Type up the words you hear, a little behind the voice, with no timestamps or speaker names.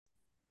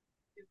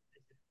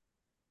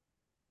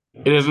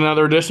It is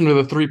another edition of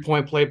the 3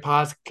 Point Play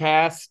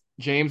podcast.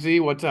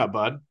 Jamesy, what's up,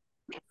 bud?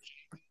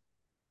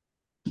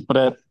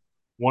 But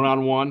One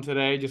on one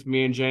today, just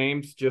me and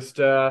James, just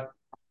trying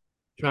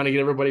to get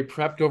everybody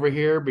prepped over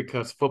here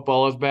because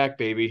football is back,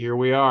 baby. Here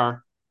we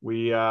are.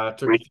 We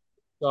took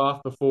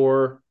off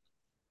before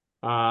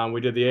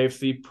we did the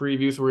AFC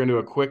preview, so we're gonna do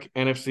a quick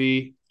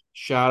NFC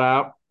shout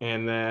out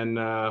and then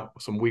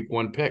some week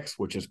one picks,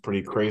 which is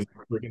pretty crazy to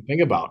freaking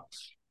think about.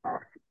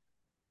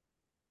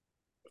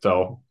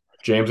 So,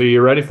 James, are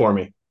you ready for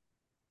me?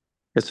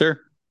 yes, sir.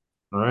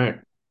 All right.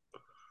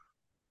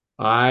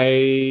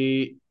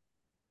 I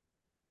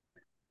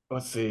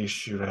let's see.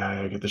 Shoot,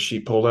 I get the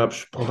sheet pulled up.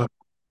 Pulled up.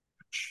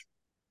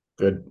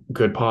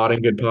 Good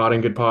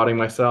potting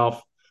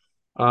myself.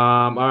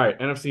 All right,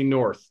 NFC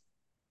North.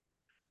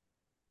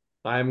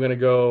 I'm gonna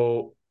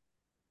go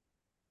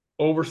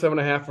over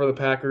 7.5 for the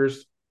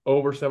Packers,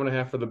 over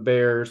 7.5 for the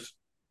Bears,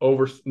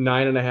 over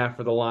 9.5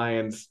 for the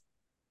Lions,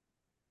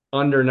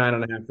 under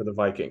 9.5 for the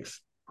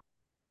Vikings.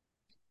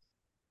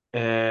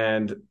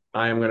 And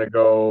I am gonna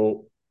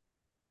go.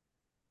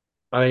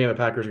 I think the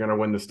Packers are gonna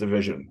win this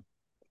division.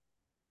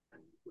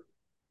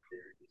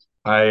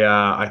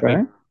 I think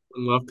Okay.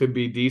 Love could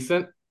be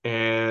decent,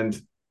 and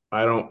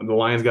I don't. The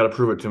Lions got to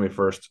prove it to me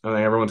first. I think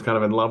everyone's kind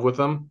of in love with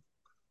them.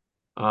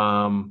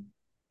 Um,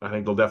 I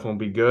think they'll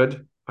definitely be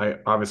good. I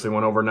obviously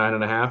went over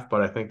 9.5,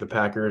 but I think the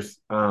Packers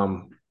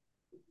have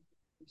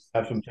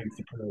some things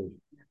to prove.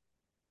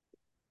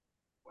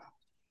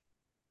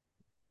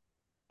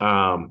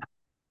 Um,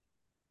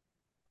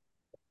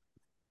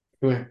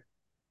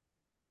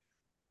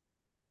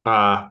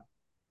 uh,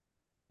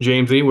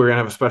 Jamesy, we're gonna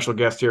have a special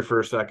guest here for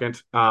a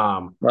second.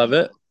 Love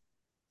it.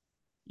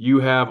 You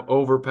have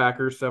over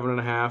Packers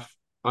 7.5,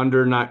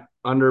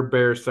 under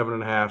Bears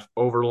 7.5,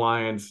 over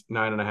Lions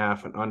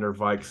 9.5, and under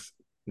Vikes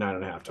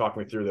 9.5. Talk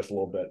me through this a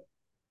little bit.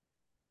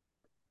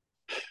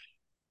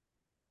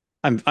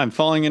 I'm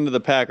falling into the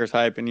Packers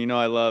hype, and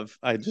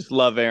I just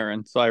love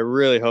Aaron, so I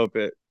really hope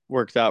it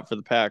works out for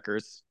the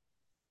Packers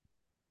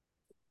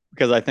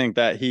because I think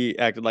that he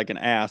acted like an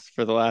ass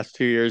for the last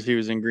 2 years he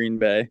was in Green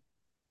Bay.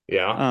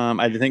 Yeah.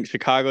 I think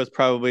Chicago's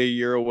probably a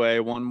year away,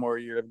 one more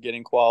year of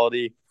getting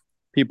quality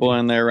people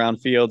in there around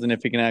Fields, and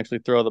if he can actually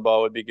throw the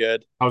ball, would be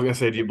good. I was gonna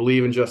say, do you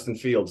believe in Justin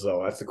Fields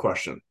though? That's the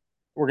question.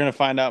 We're gonna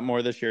find out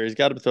more this year. He's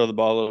got to throw the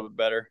ball a little bit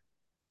better.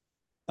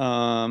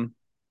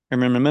 I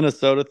remember the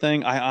Minnesota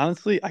thing.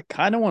 I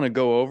kind of want to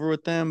go over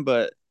with them,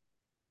 but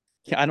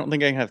I don't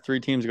think I can have three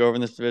teams go over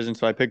in this division,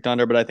 so I picked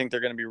under, but I think they're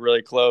going to be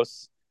really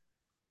close.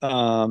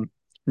 Um,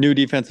 New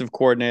defensive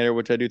coordinator,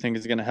 which I do think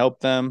is going to help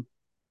them.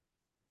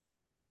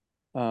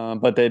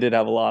 But they did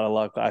have a lot of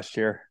luck last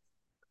year.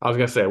 I was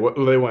gonna say, what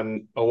they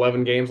won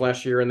 11 games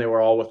last year, and they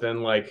were all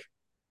within like,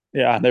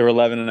 Yeah, they were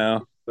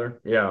 11-0.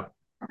 yeah.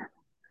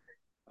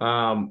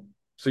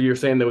 So you're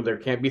saying that there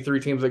can't be three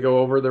teams that go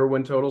over their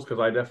win totals? Because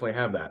I definitely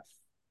have that.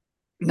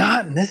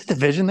 Not in this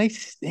division. They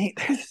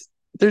stink.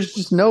 There's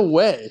just no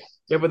way.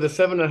 Yeah, but the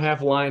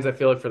 7.5 lines, I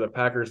feel like for the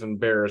Packers and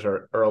Bears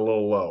are a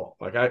little low.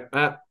 Like I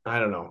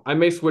don't know. I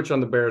may switch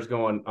on the Bears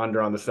going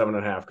under on the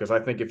 7.5 because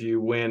I think if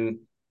you win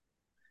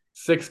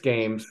 6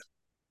 games,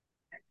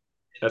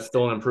 that's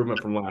still an improvement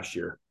from last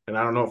year. And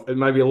I don't know if it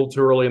might be a little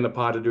too early in the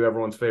pod to do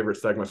everyone's favorite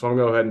segment. So I'm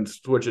gonna go ahead and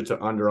switch it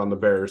to under on the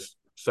Bears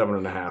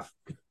 7.5.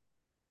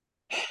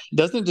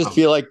 Doesn't it just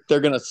feel like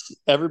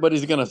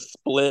everybody's gonna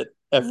split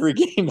every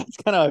game? That's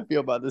kind of how I feel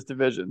about this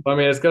division. I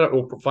mean,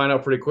 we'll find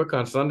out pretty quick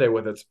on Sunday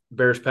with its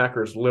Bears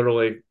Packers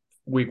literally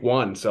week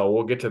one. So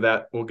we'll get to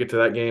that. We'll get to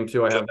that game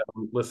too. I have that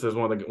listed as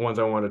one of the ones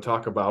I wanted to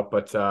talk about.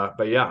 But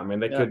yeah, I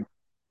mean Yeah,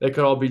 they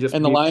could all be just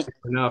and the mediocre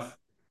line enough.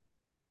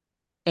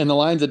 and the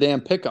line's a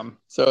damn pick 'em.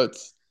 So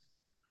it's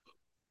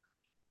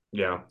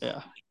Yeah,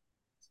 yeah.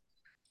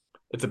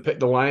 it's a pick.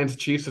 The Lions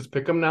Chiefs is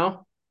pick them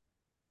now.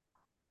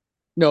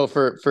 No,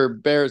 for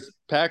Bears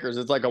Packers,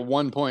 it's like a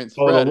 1 point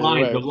Oh, spread either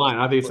way. the line.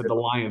 I think you said the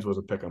Lions was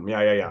a pick them.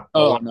 Yeah, yeah, yeah. The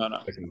Oh Lions no no.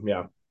 pick 'em.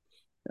 Yeah,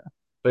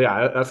 but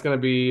yeah, that's gonna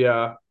be.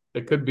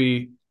 It could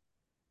be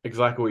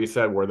exactly what you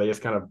said, where they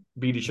just kind of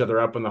beat each other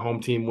up, and the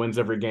home team wins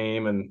every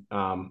game, and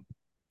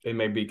they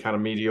may be kind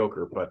of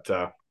mediocre, but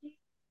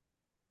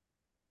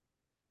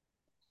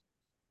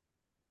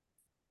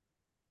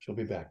she'll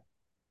be back.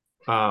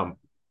 Um,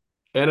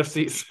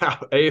 NFC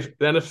South, the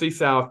NFC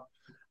South.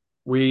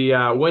 We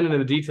went into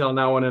the detail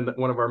now in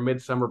one of our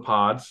midsummer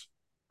pods.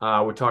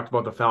 We talked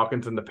about the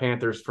Falcons and the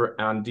Panthers for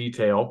on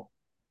detail.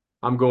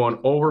 I'm going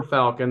over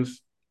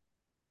Falcons,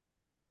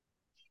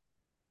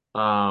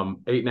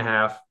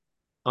 8.5,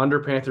 under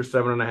Panthers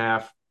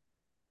 7.5,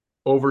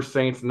 over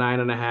Saints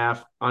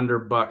 9.5, under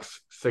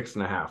Bucks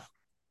 6.5.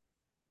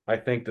 I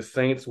think the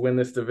Saints win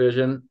this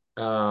division.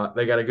 They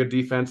got a good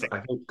defense. I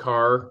think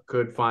Carr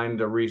could find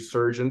a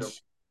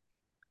resurgence,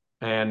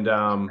 and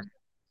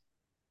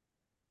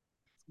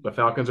the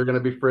Falcons are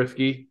going to be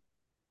frisky.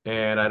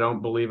 And I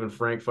don't believe in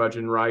Frank Fudge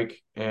and Reich.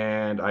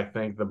 And I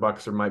think the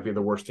Bucks might be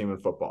the worst team in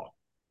football.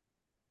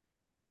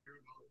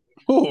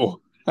 Oh,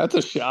 that's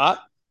a shot.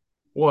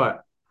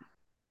 What?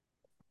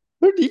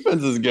 Their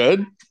defense is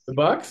good. The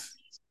Bucks?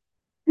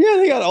 Yeah,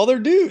 they got all their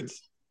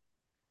dudes.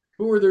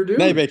 Who are their They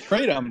dudes? may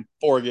trade them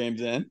 4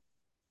 games in.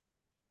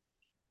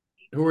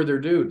 Who are their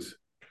dudes?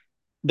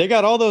 They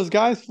got all those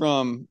guys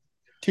from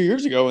 2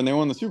 years ago when they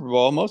won the Super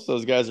Bowl. Most of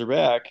those guys are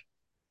back.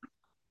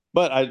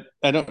 But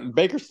I don't.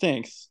 Baker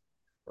stinks.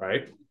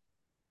 Right?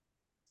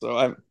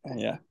 So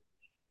yeah.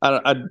 I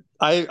don't.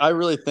 I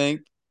really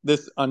think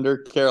this under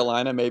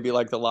Carolina may be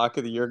like the lock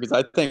of the year because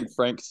I think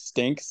Frank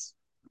stinks.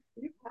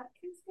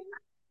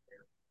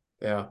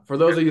 Yeah. For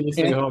those of you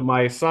listening And at home,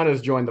 my son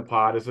has joined the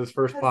pod. It's his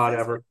first Has pod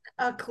this ever.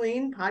 a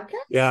clean podcast?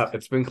 Yeah,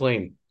 it's been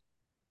clean.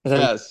 it So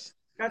has.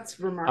 That's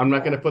I'm not going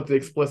remarkable. to put the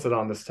explicit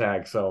on this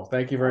tag. So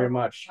thank you very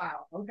much.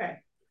 Wow. Okay.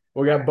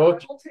 We got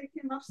both We'll take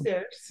him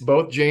upstairs.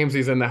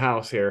 Jamesies in the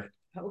house here.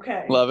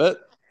 Okay. Love it.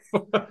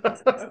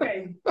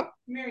 Okay. Come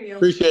here, you.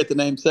 Appreciate the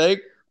namesake.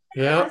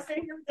 Yeah.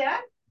 Say your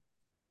dad?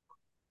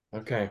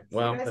 Okay. See you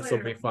Well, guys this will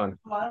later. be fun.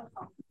 Well,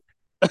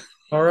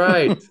 All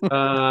right.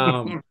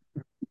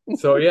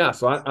 So yeah,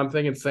 so I'm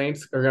thinking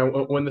Saints are going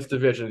to win this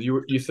division.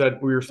 You said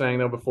we were saying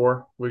though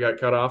before we got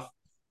cut off.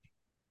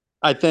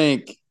 I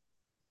think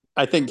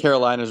I think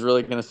Carolina's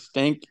really going to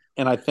stink,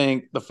 and I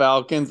think the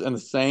Falcons and the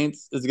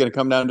Saints is going to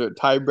come down to a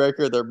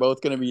tiebreaker. They're both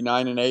going to be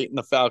 9-8, and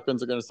the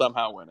Falcons are going to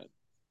somehow win it.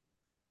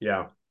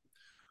 Yeah.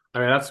 I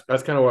mean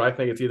that's kind of what I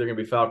think. It's either going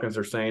to be Falcons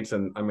or Saints,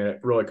 and I mean it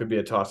really could be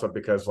a toss up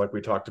because like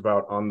we talked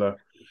about on the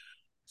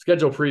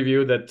schedule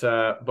preview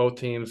that both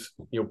teams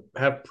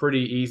have pretty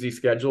easy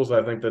schedules.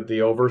 I think that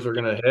the overs are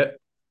going to hit,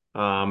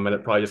 and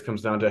it probably just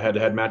comes down to a head to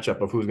head matchup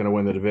of who's going to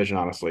win the division.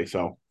 Honestly,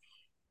 so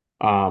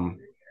all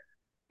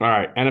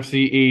right, NFC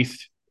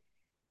East.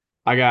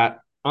 I got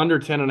under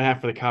 10.5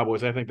 for the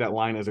Cowboys. I think that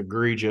line is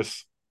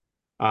egregious.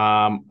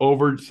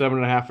 Over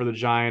 7.5 for the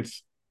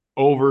Giants,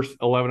 over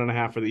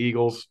 11.5 for the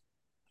Eagles.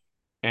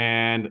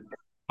 And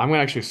I'm going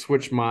to actually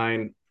switch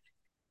mine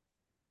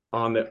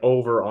on the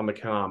over on the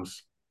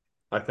Coms.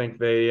 I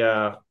think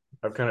I've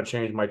kind of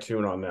changed my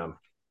tune on them.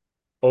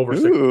 Over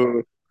six.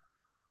 Ooh,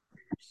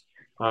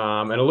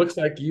 And it looks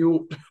like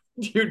you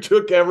you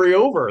took every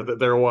over that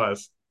there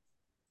was.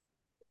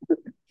 So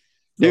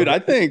dude, I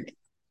think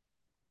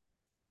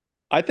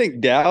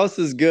Dallas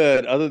is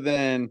good. Other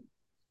than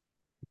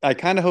I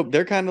kind of hope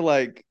they're kind of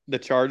like the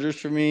Chargers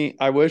for me.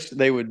 I wish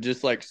they would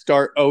just like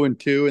start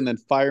 0-2 and then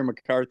fire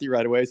McCarthy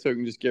right away so we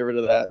can just get rid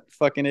of that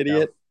fucking yeah,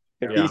 idiot.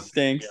 He yeah,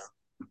 stinks.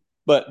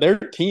 But their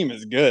team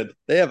is good.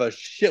 They have a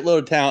shitload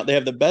of talent. They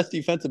have the best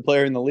defensive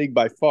player in the league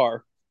by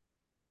far.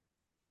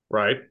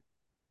 right.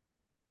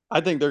 I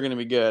think they're going to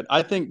be good.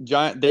 I think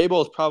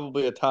Dable is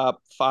probably a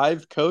top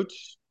 5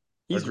 coach.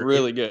 He's Agreed.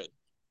 really good.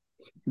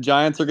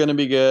 Giants are going to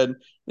be good.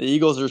 The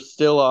Eagles are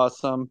still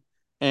awesome.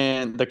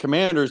 And the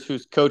Commanders,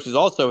 whose coach is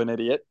also an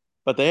idiot,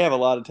 but they have a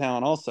lot of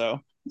talent also.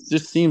 It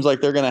just seems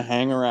like they're going to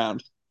hang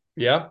around.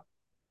 Yeah.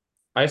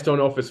 I just don't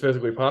know if it's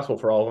physically possible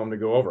for all of them to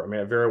go over. I mean,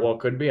 it very well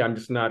could be. I'm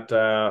just not.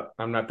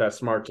 I'm not that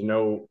smart to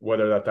know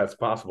whether that's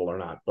possible or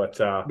not. But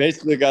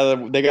Basically,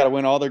 they got to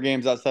win all their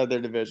games outside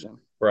their division.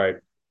 right.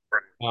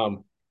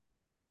 Um.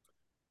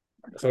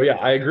 So yeah,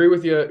 I agree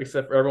with you,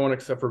 except for everyone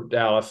except for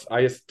Dallas.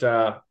 I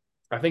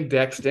think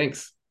Dak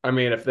stinks. I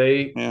mean, Yeah.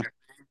 if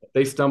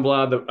they stumble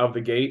out of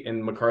the gate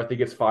and McCarthy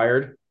gets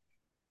fired,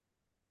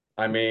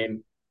 I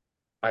mean,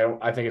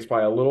 I think it's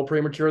probably a little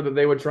premature that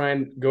they would try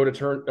and go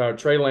to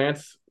Trey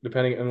Lance,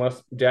 depending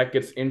unless Dak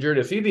gets injured.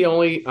 Is he the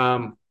only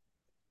who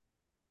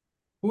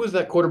was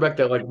that quarterback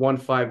that like won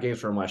 5 games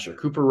from last year?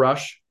 Cooper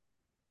Rush.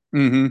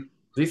 Mm-hmm. Is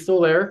he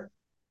still there?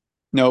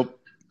 Nope.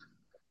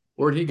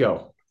 Where'd he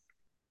go?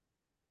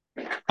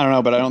 I don't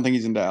know, but I don't think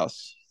he's in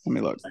Dallas. Let me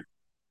look.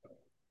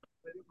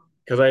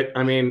 Because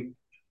I mean,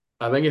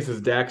 I think this is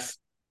Dak's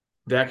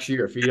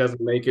year. If he doesn't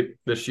make it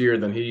this year,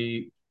 then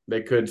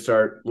they could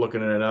start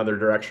looking in another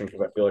direction because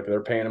I feel like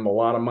they're paying him a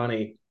lot of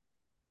money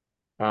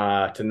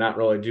to not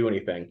really do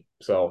anything.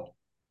 So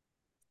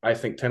I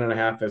think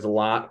 10.5 is a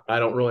lot. I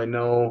don't really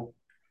know.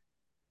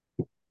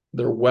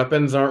 Their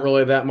weapons aren't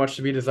really that much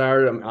to be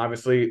desired. I mean,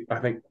 obviously, I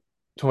think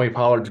Tony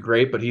Pollard's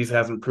great, but he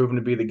hasn't proven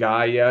to be the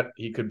guy yet.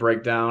 He could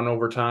break down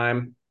over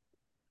time.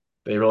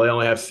 They really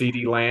only have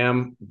CD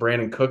Lamb.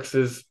 Brandon Cooks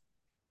is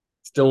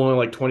still only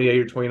like 28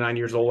 or 29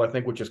 years old, I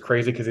think, which is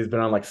crazy because he's been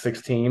on like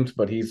 6 teams,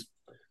 but he's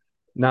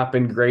not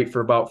been great for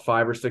about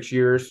 5 or 6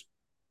 years.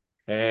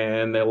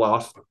 And they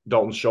lost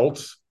Dalton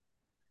Schultz.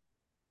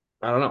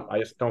 I don't know. I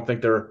just don't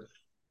think their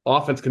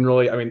offense can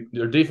really. I mean,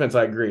 their defense,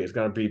 I agree, is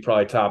going to be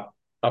probably top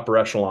upper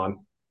echelon.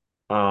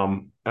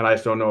 And I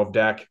just don't know if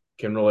Dak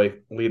can really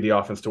lead the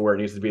offense to where it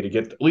needs to be to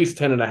get at least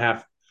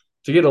 10.5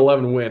 to get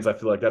 11 wins. I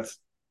feel like that's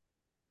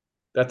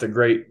a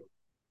great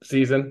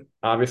season.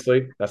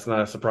 Obviously, that's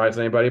not a surprise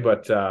to anybody,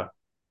 but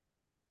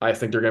I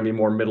think they're going to be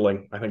more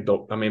middling. I think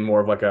I mean,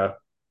 more of like a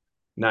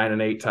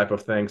 9-8 type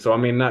of thing. So I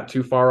mean, not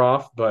too far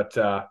off, but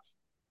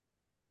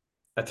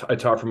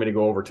it's hard for me to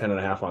go over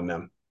 10.5 on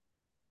them.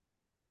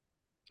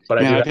 But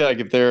I Man, do I have, feel like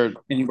if they're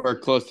anywhere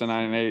close to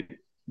 9-8,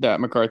 that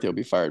McCarthy will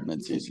be fired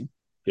midseason.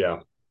 yeah,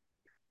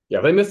 yeah.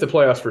 If they miss the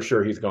playoffs for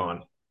sure, he's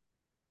gone.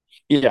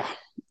 Yeah.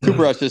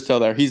 Cooper Rush is still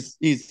there. He's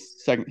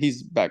second.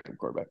 He's backup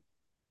quarterback.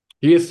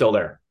 He is still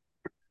there.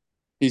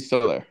 He's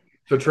still there.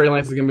 So Trey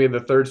Lance is going to be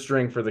the third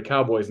string for the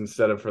Cowboys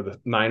instead of for the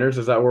Niners.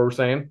 Is that what we're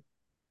saying?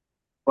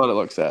 What it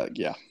looks at,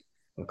 yeah.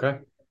 Okay.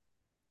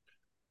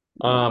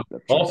 That's true.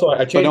 Also, I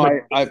But changed no,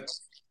 my. I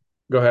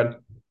Go ahead.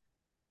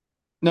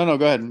 no,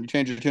 go ahead. You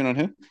change your tune on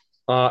who?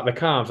 The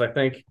comms. I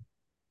think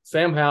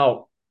Sam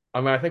Howell. I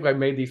mean, I think I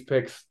made these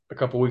picks a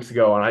couple weeks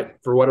ago, and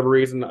for whatever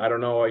reason, I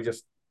don't know. I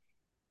just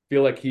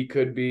feel like he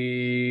could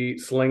be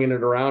slinging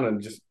it around,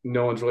 and just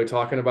no one's really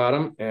talking about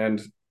him,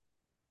 and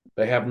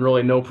they have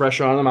really no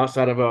pressure on them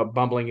outside of a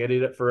bumbling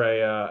idiot for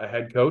a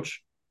head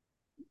coach.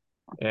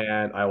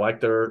 And I like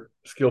their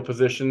skill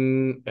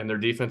position, and their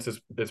defense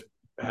is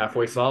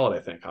halfway solid.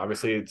 I think.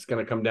 Obviously, it's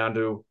going to come down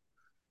to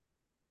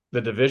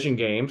the division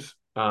games.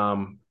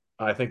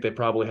 I think they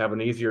probably have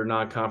an easier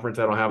non-conference.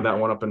 I don't have that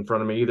one up in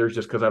front of me either,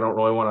 just because I don't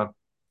really want to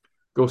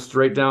go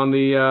straight down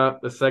the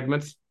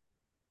segments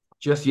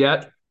just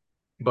yet.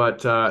 But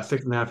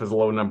 6.5 is a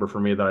low number for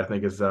me that I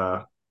think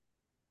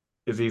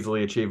is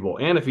easily achievable.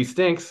 And if he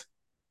stinks,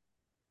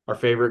 our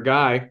favorite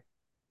guy,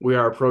 we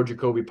are a pro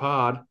Jacoby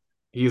Pod.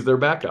 He's their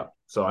backup,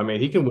 so I mean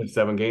he can win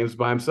 7 games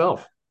by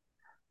himself.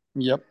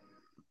 Yep.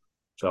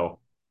 So,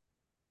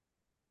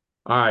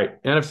 all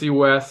right, NFC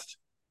West.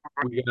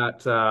 We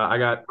got I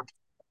got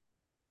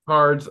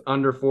Cards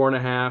under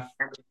 4.5,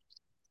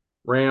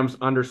 Rams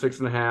under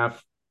 6.5,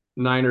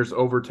 Niners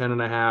over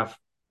 10.5,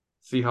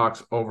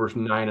 Seahawks over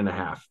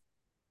 9.5.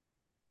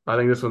 I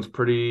think this one's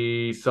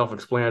pretty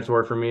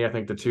self-explanatory for me. I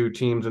think the two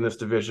teams in this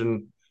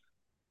division,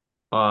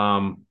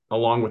 along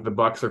with the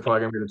Bucks, are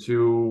probably going to be the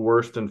two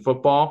worst in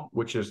football,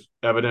 which is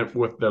evident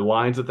with the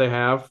lines that they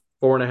have.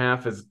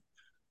 4.5 is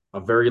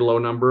a very low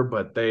number,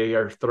 but they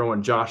are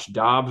throwing Josh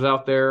Dobbs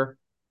out there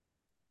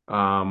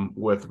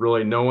with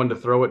really no one to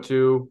throw it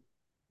to.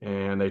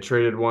 And they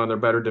traded one of their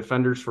better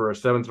defenders for a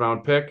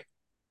 7th-round pick.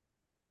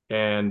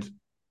 And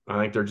I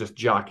think they're just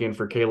jockeying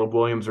for Caleb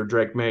Williams or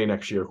Drake May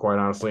next year, quite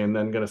honestly, and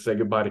then going to say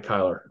goodbye to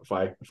Kyler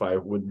if I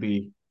would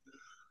be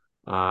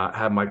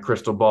have my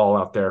crystal ball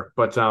out there.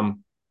 But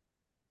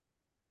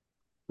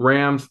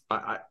Rams,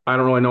 I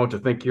don't really know what to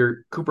think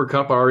here. Cooper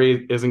Kupp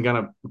already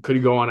isn't could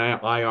he go on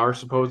IR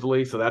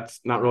supposedly, so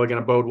that's not really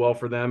going to bode well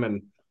for them.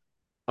 And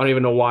I don't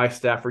even know why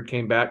Stafford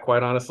came back,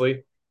 quite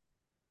honestly.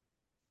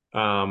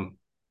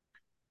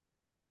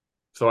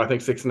 So I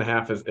think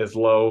 6.5 is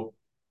low,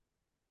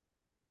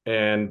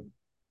 and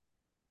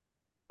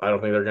I don't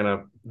think they're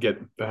gonna get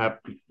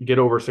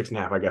over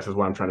 6.5. I guess is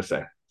what I'm trying to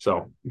say.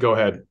 So go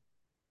ahead.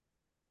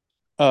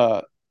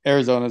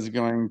 Arizona's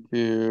going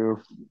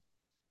to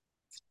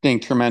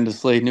stink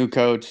tremendously. New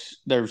coach.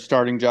 They're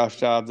starting Josh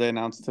Dobbs. They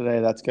announced today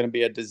that's going to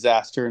be a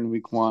disaster in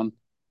week 1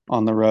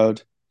 on the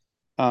road.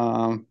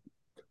 Yeah,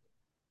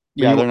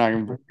 they're not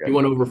going to be You good.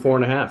 went over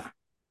 4.5.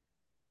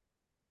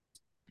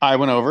 I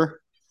went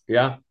over.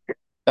 Yeah.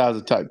 That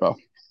was a typo.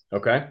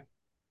 Okay.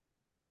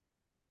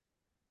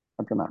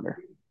 I've gone under.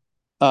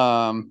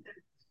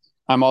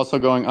 I'm also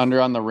going under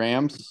on the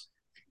Rams.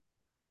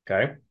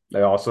 Okay.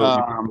 They also you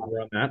can go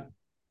on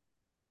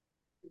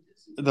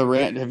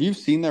that. Have you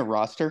seen their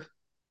roster?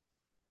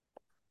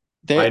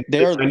 I are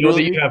know that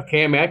literally you have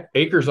Cam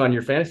Akers on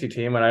your fantasy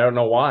team, and I don't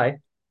know why.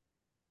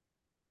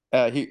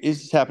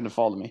 He's just happened to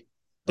fall to me.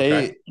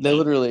 Okay.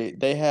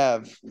 They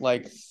have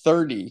like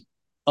 30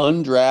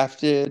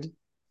 undrafted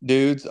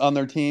dudes on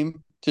their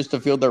team just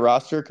to field their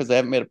roster because they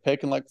haven't made a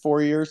pick in like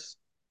 4 years.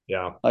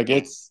 Yeah. Like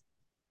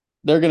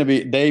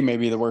they may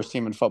be the worst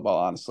team in football,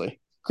 honestly.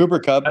 Cooper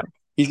Kupp,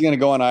 he's going to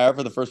go on IR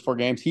for the first 4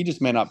 games. He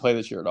just may not play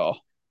this year at all,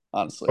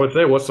 honestly. I would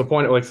say, what's the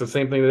point? Like, it's the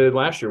same thing they did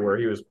last year where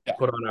he was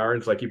put on IR.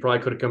 It's like he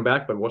probably could have come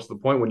back, but what's the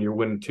point when you're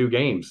winning 2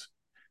 games?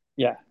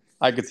 Yeah,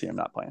 I could see him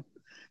not playing.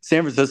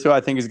 San Francisco, I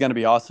think, is going to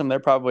be awesome. They're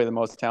probably the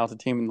most talented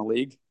team in the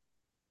league.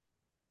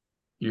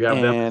 You have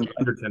them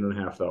under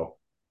 10.5, though.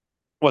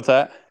 What's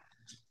that?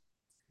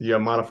 You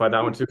have modified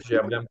that one too because you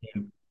have them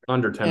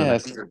under 10.5.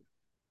 Yes,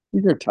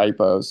 these are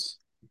typos.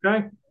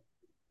 Okay.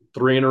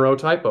 3 in a row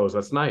typos.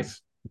 That's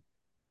nice.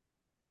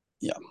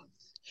 Yeah.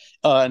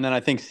 And then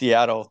I think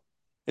Seattle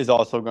is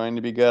also going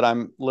to be good.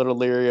 I'm a little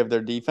leery of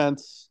their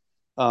defense.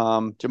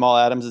 Jamal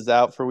Adams is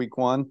out for week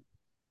 1,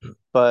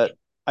 but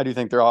I do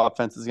think their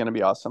offense is going to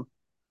be awesome.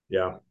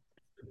 Yeah.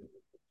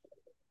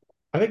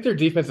 I think their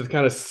defense is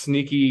kind of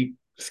sneaky.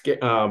 They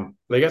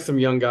got some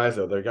young guys,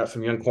 though. They got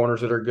some young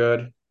corners that are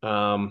good.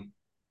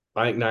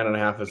 I think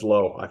 9.5 is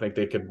low. I think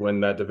they could win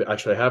that.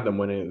 Actually, I have them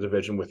winning the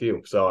division with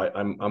you. So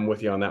I'm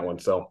with you on that one.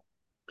 So,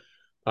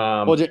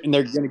 well, and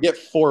they're going to get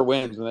 4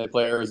 wins when they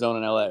play Arizona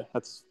and LA.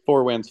 That's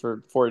 4 wins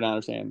for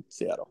 49ers and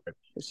Seattle.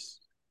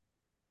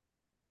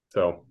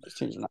 So those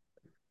teams are not.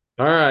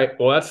 All right.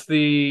 Well, that's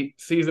the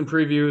season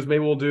previews. Maybe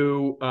we'll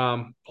do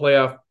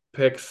playoff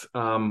picks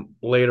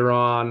later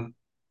on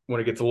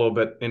when it gets a little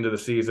bit into the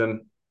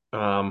season.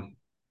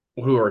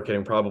 Who are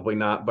kidding? Probably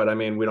not. But I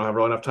mean, we don't have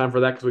really enough time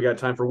for that because we got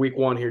time for week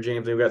 1 here,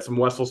 James. And we've got some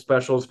Wessel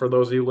specials for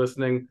those of you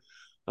listening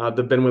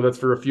that've been with us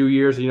for a few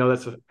years. You know,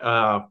 that's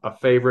a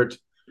favorite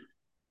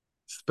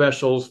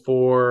specials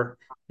for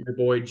your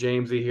boy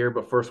Jamesy here.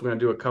 But first, we're going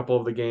to do a couple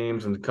of the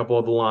games and a couple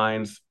of the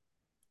lines.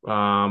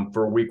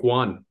 for week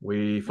one.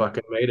 We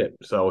fucking made it.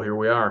 So here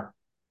we are.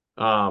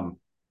 Um,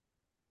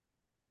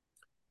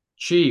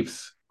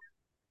 Chiefs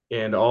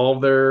and all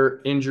of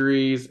their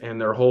injuries and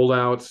their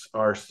holdouts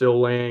are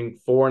still laying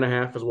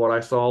 4.5 is what I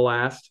saw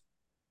last.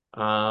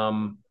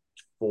 Um,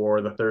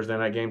 for the Thursday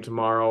night game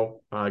tomorrow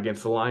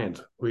against the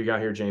Lions. Who you got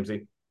here,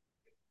 Jamesy?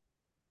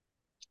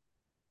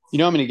 You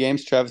know how many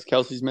games Travis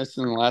Kelce's missed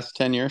in the last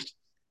 10 years?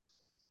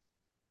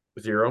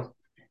 0.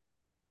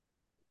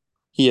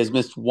 He has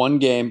missed one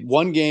game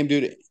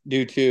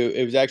due to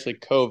it was actually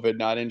COVID,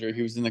 not injury.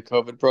 He was in the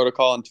COVID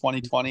protocol in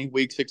 2020,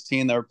 week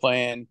 16. They were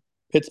playing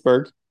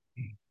Pittsburgh.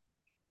 Do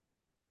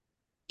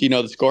you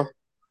know the score?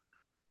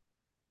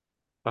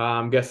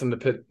 I'm guessing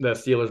the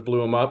Steelers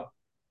blew him up.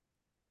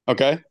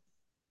 Okay.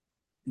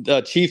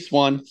 The Chiefs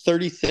won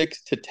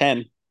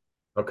 36-10.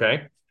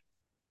 Okay.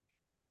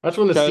 That's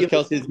when the Travis Steelers,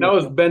 Kelce's that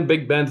was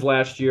Big Ben's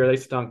last year. They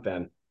stunk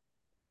then.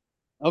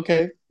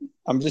 okay.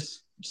 I'm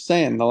just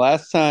saying the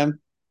last time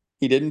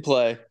he didn't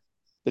play,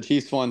 the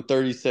Chiefs won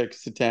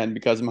 36-10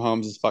 because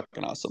Mahomes is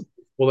fucking awesome.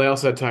 Well, they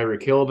also had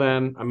Tyreek Hill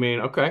then. I mean,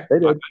 okay. They I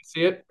did.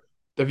 see it.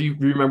 You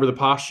remember the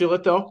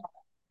postulate though?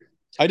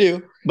 I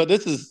do, but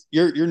this is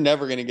you're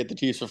never going to get the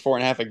Chiefs for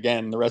 4.5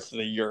 again the rest of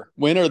the year.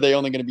 When are they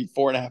only going to be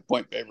 4.5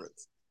 point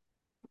favorites?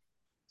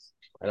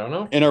 I don't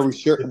know. And are we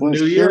sure? It's a We're new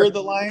sure year.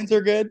 the Lions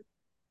are good.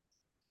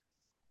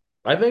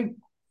 I think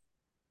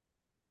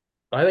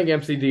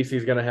MCDC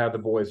is going to have the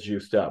boys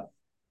juiced up.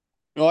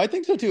 No, I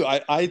think so too.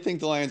 I think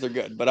the Lions are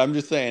good, but I'm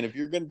just saying if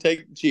you're going to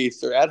take the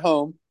Chiefs, they're at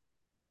home.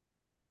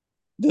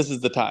 This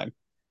is the time.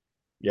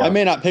 Yeah. I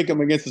may not pick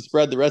them against the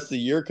spread the rest of the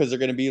year because they're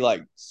going to be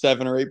like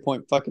 7 or 8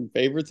 point fucking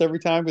favorites every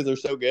time because they're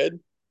so good.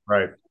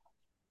 Right.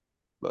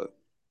 But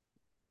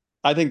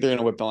I think they're going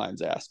to whip the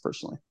Lions' ass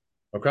personally.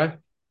 Okay.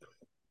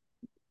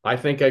 I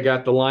think I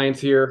got the Lions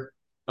here.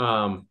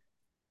 This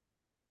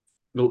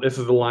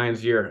is the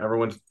Lions' year.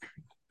 Everyone's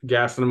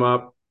gassing them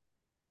up.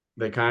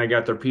 They kind of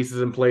got their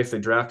pieces in place. They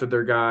drafted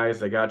their guys.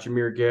 They got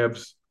Jahmyr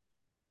Gibbs.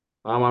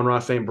 Amon-Ra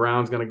St.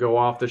 Brown's going to go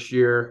off this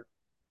year.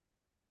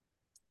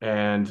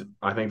 And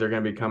I think they're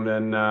going to be coming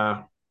in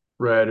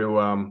ready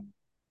to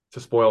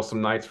spoil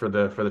some nights for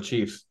the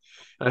Chiefs.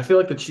 And I feel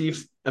like the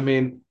Chiefs, I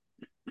mean,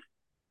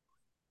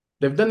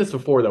 they've done this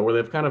before though, where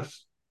they've kind of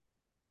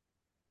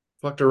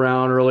fucked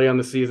around early on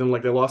the season.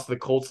 Like they lost to the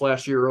Colts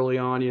last year early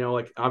on.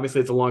 Like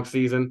obviously it's a long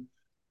season.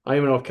 I don't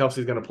even know if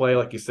Kelsey's going to play.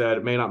 Like you said,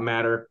 it may not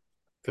matter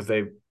because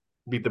they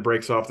beat the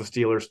brakes off the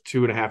Steelers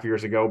 2.5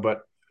 years ago.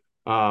 But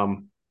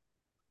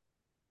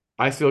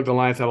I feel like the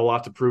Lions have a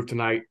lot to prove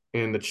tonight,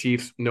 and the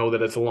Chiefs know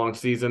that it's a long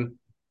season.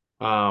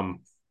 So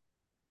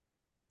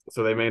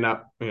they may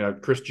not,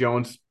 Chris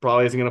Jones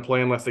probably isn't going to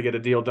play unless they get a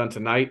deal done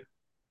tonight,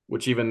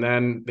 which even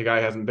then the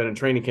guy hasn't been in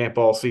training camp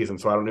all season.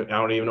 So I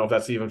don't even know if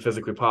that's even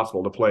physically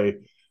possible to play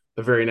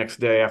the very next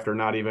day after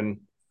not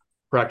even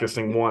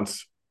practicing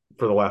once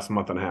for the last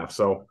month and a half.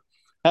 So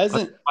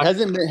hasn't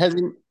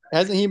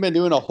he been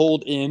doing a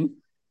hold in?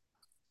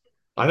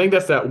 I think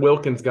that's that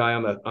Wilkins guy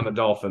on the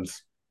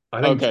Dolphins.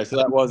 I think Okay, so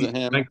that wasn't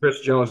him. I think Chris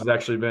Jones has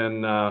actually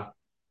been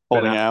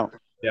Holding out.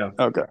 Yeah.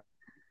 Okay.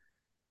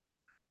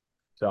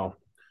 So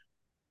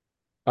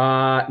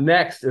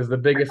next is the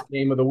biggest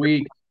game of the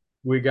week.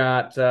 We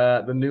got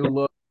the new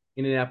look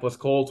Indianapolis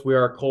Colts. We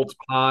are a Colts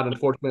pod.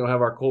 Unfortunately, we'll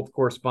have our Colts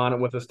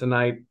correspondent with us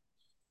tonight.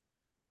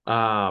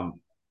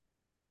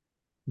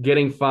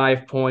 Getting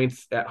 5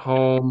 points at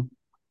home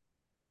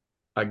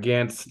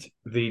against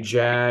the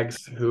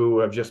Jags, who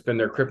have just been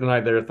their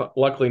kryptonite. They're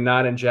luckily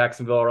not in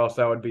Jacksonville, or else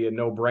that would be a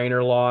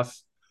no-brainer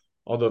loss.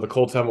 Although the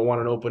Colts haven't won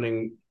an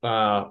opening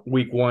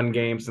week one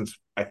game since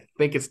I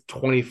think it's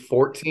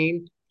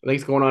 2014. I think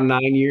it's going on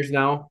 9 years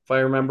now, if I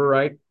remember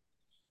right.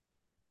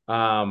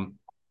 A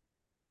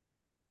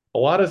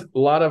lot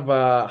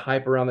of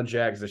hype around the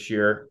Jags this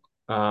year.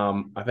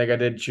 I think I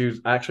did choose.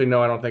 Actually,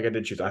 no, I don't think I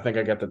did choose. I think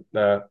I got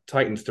the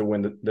Titans to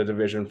win the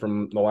division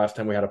from the last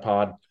time we had a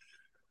pod.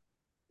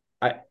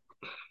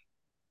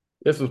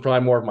 This was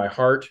probably more of my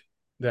heart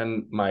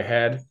than my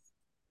head.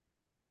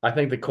 I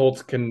think the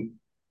Colts can.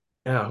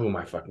 Who am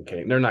I fucking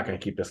kidding? They're not going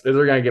to keep this. They're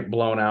going to get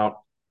blown out.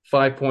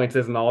 5 points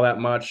isn't all that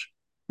much.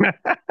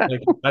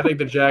 I think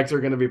the Jags are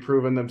going to be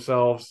proving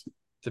themselves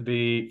to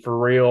be for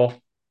real.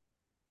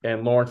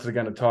 And Lawrence is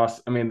going to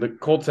toss. I mean, the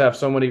Colts have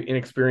so many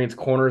inexperienced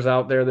corners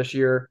out there this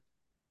year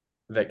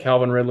that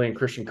Calvin Ridley and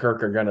Christian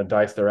Kirk are going to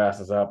dice their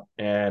asses up,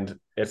 and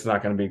it's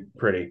not going to be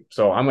pretty.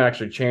 So I'm going to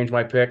actually change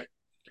my pick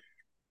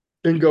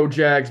and go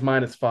Jags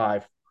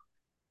 -5.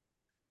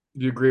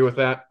 Do you agree with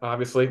that?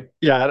 Obviously.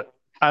 Yeah,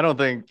 I don't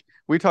think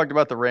we talked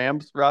about the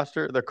Rams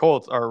roster. The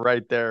Colts are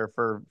right there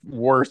for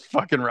worst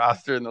fucking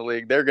roster in the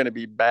league. They're going to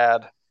be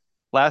bad.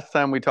 Last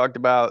time we talked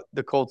about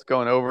the Colts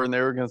going over and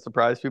they were going to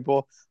surprise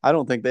people. I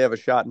don't think they have a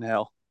shot in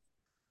hell.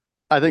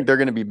 I think they're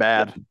going to be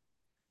bad.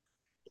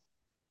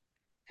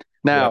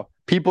 Now,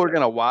 people are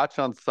going to watch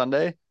on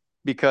Sunday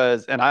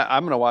because, and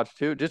I'm going to watch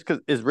too, just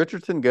because is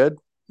Richardson good?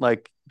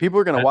 Like, people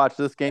are going to watch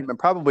this game and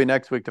probably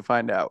next week to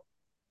find out.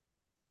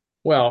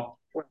 Well,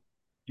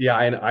 Yeah,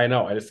 I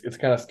know. It's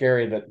kind of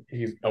scary that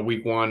he's a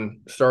week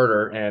one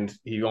starter and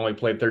he only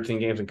played 13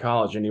 games in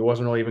college and he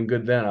wasn't really even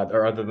good then,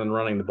 or other than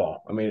running the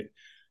ball. I mean,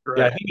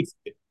 yeah, I Right. think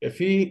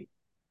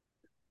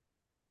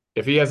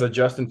if he has a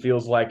Justin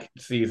Fields like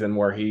season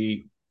where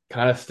he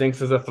kind of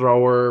stinks as a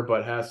thrower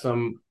but has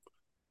some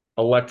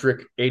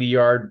electric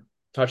 80-yard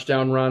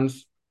touchdown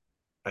runs,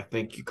 I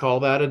think you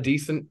call that a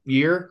decent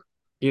year.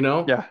 You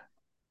know, Yeah.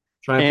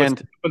 try and put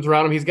some And weapons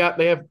around him.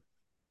 They have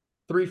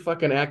three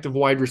fucking active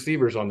wide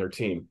receivers on their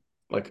team,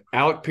 like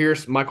Alec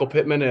Pierce, Michael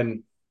Pittman,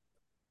 and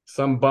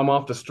some bum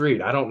off the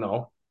street. I don't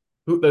know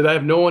who. They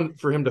have no one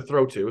for him to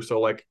throw to. So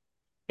like,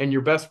 and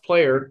your best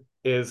player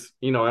is,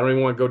 I don't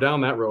even want to go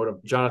down that road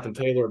of Jonathan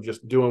Taylor of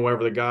just doing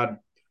whatever the God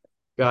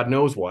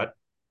knows what.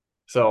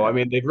 So I yeah.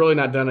 mean, they've really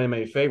not done him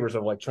any favors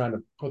of like trying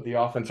to put the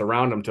offense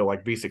around him to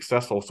like be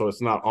successful. So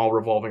it's not all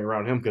revolving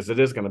around him because it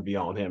is going to be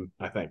on him.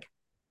 I think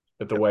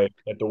at the way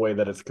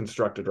that it's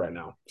constructed right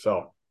now.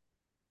 So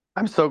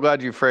I'm so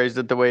glad you phrased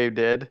it the way you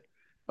did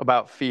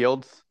about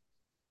Fields.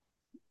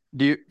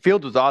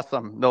 Fields was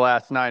awesome the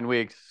last 9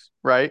 weeks,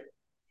 right?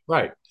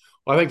 right.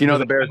 Well, I think Do you know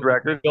because the Bears they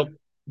record? built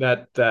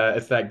that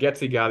it's that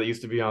Getsy guy that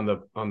used to be on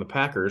the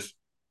Packers,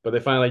 but they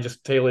finally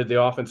just tailored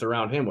the offense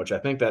around him, which I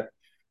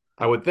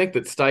would think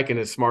that Steichen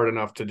is smart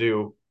enough to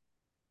do.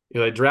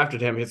 They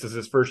drafted him. This is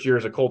his first year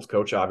as a Colts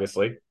coach,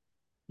 obviously.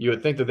 You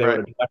would think that they would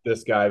Right. have left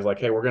this guy like,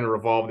 hey, we're going to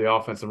revolve the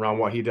offense around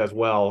what he does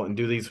well and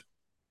do these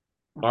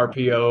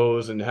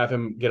RPOs and have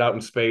him get out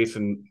in space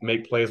and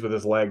make plays with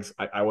his legs.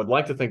 I would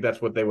like to think that's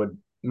what they would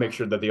make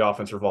sure that the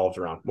offense revolves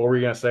around. What were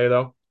you going to say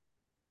though?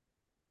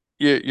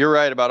 You're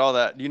right about all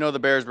that. Do you know the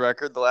Bears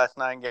record the last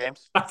 9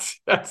 games?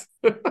 That's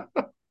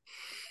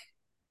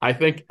I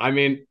think. I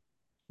mean,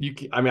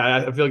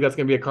 I feel like that's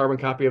going to be a carbon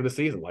copy of the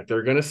season. Like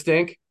they're going to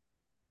stink.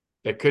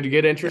 It could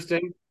get Yeah.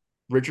 interesting.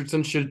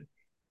 Richardson should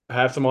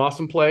have some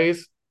awesome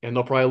plays, and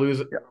they'll probably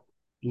Yeah.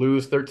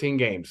 lose 13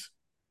 games.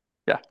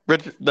 Yeah.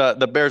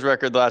 The Bears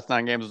record the last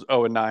 9 games was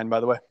 0-9, by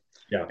the way.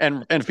 Yeah,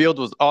 And Fields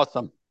was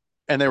awesome.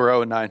 And they were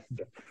 0-9.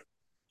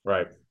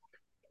 right.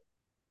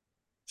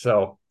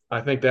 So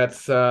I think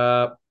that's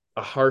a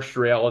harsh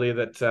reality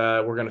that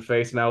we're going to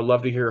face. And I would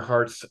love to hear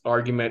Hart's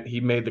argument. He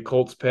made the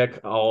Colts pick,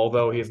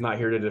 although he's not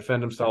here to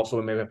defend himself. So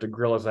we may have to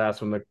grill his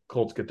ass when the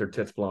Colts get their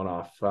tits blown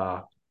off,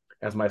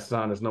 as my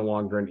son is no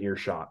longer in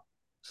earshot.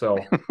 So,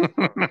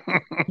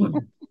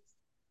 all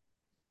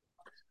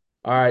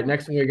right,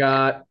 next one we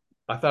got.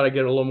 I thought I'd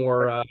get a little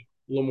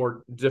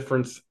more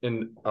difference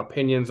in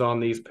opinions on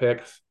these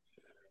picks.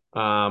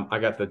 I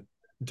got the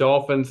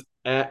Dolphins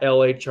at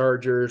LA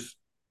Chargers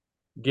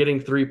getting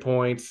 3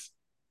 points.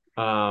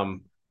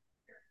 Um,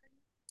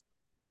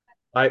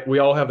 we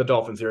all have the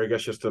Dolphins here, I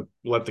guess, just to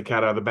let the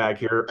cat out of the bag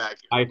here.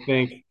 I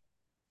think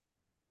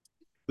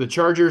the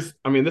Chargers.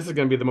 I mean, this is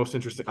going to be the most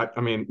interesting.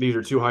 I mean, these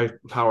are two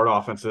high-powered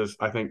offenses.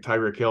 I think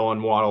Tyreek Hill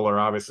and Waddle are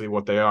obviously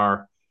what they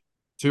are.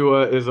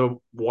 Tua is a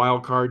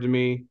wild card to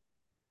me.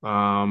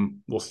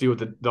 We'll see what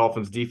the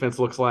Dolphins' defense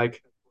looks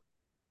like.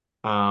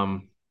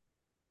 Um,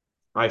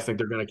 I think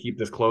they're going to keep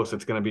this close.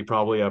 It's going to be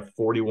probably a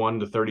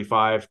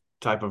 41-35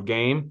 type of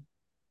game.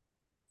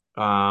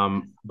 But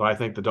I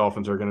think the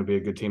Dolphins are going to be a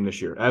good team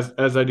this year,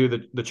 as I do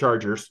the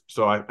Chargers.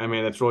 So I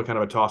mean, it's really kind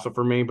of a toss up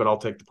for me, but I'll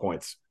take the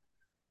points.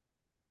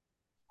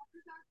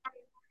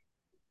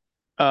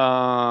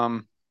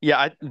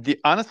 Yeah,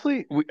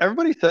 honestly,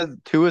 everybody says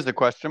Tua is a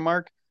question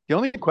mark. The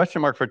only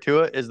question mark for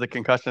Tua is the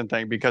concussion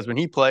thing because when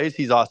he plays,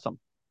 he's awesome.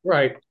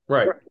 Right,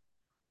 right.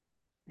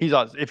 He's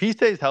awesome. If he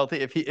stays healthy,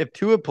 if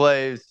Tua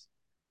plays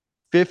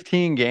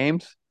 15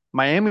 games,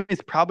 Miami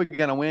is probably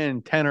going to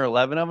win 10 or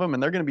 11 of them,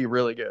 and they're going to be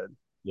really good.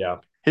 Yeah,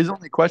 His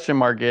only question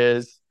mark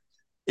is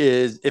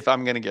if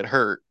I'm going to get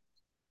hurt.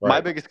 My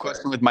right. biggest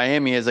question with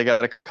Miami is they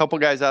got a couple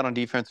guys out on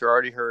defense who are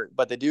already hurt,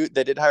 but they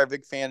did hire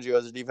Vic Fangio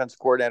as a defense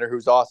coordinator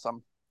who's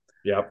awesome.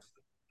 Yep.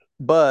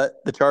 But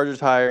the Chargers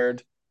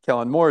hired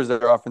Kellen Moore as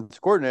their offense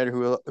coordinator,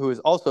 who is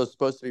also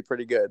supposed to be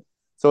pretty good.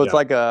 So it's Yeah.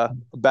 like a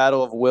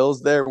battle of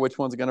wills there. Which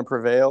one's going to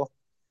prevail?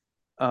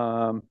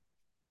 And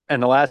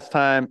the last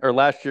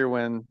year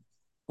when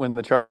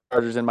the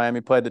Chargers in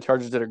Miami played, the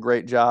Chargers did a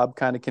great job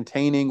kind of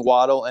containing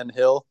Waddle and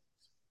Hill,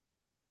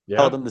 held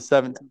Yeah. them to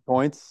 17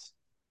 points,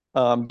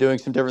 doing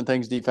some different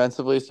things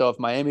defensively. So if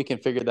Miami can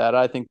figure that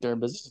out, I think they're in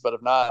business. But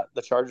if not,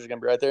 the Chargers are going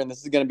to be right there, and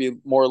this is going to be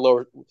more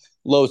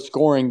low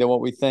scoring than what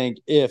we think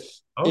if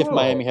Oh,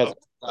 Miami has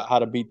how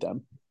to beat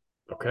them.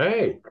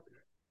 okay.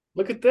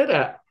 Look at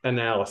that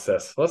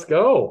analysis. Let's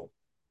go.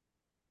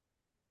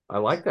 I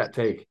like that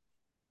take.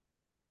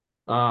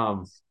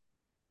 Um,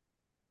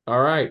 all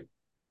right.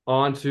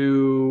 On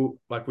to,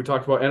 like we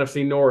talked about,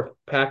 NFC North,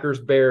 Packers,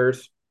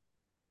 Bears.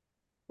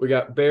 We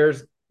got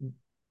Bears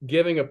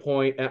giving a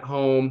point at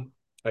home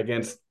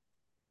against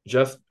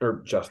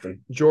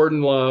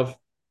Jordan Love.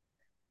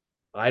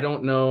 I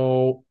don't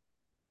know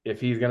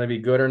if he's going to be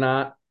good or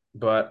not,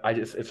 but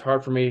it's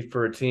hard for me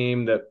for a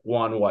team that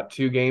won what,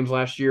 2 games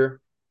last year.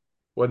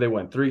 What did they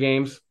win? 3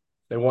 games.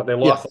 They lost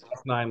Yes. the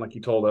last 9, like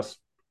you told us.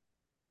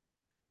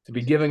 To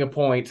be giving a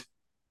point,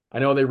 I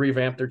know they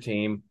revamped their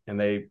team and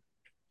they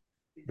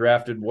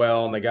drafted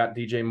well, and they got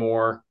DJ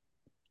Moore.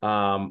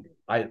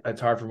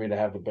 It's hard for me to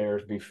have the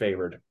Bears be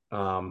favored.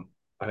 I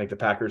think the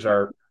Packers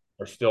are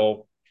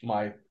still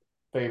my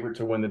favorite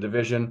to win the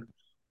division.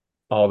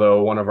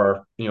 Although one of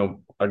our,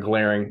 a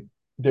glaring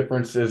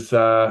difference is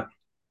there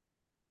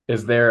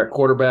at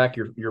quarterback,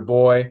 your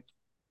boy,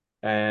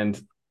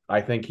 and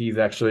I think he's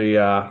actually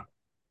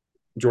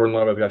Jordan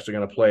Love is actually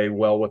going to play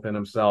well within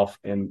himself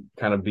and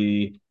kind of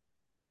be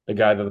the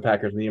guy that the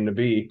Packers need him to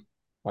be.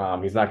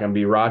 He's not going to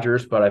be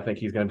Rodgers, but I think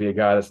he's going to be a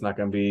guy that's not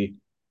going to be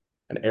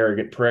an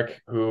arrogant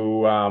prick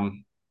who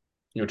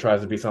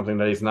tries to be something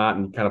that he's not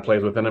and kind of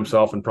plays within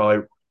himself and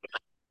probably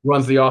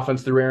runs the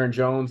offense through Aaron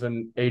Jones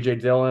and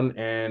AJ Dillon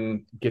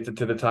and gets it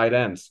to the tight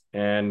ends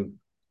and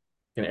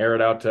can air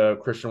it out to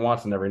Christian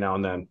Watson every now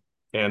and then.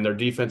 And their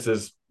defense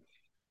is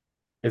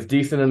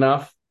decent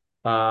enough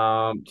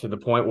to the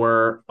point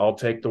where I'll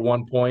take the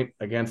 1 point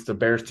against the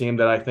Bears team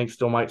that I think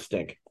still might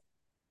stink.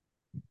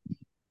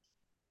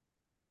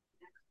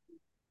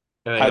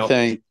 Anything I else,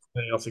 think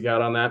anything else you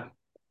got on that?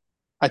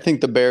 I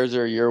think the Bears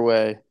are your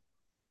way,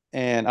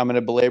 and I'm going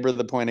to belabor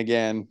the point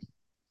again.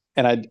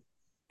 And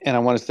I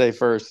want to say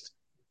first,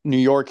 New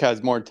York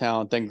has more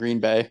talent than Green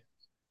Bay,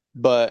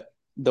 but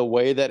the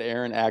way that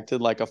Aaron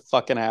acted like a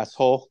fucking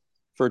asshole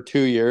for 2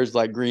 years,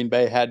 like Green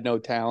Bay had no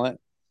talent,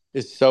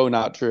 is so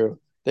not true.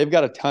 They've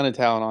got a ton of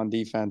talent on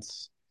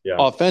defense. Yeah.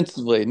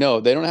 Offensively,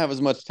 no, they don't have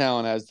as much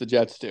talent as the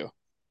Jets do.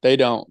 They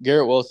don't.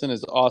 Garrett Wilson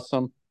is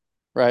awesome,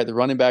 right? The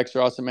running backs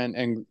are awesome,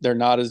 and they're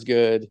not as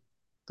good.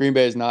 Green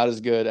Bay is not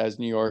as good as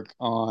New York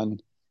on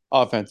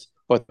offense,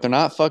 but they're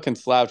not fucking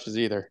slouches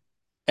either.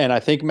 And I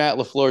think Matt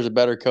LaFleur is a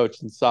better coach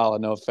than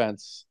Saleh, no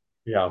offense.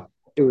 Yeah.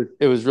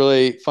 It was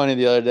really funny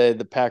the other day.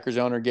 The Packers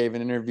owner gave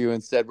an interview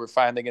and said we're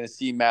finally going to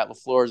see Matt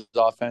LaFleur's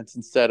offense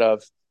instead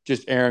of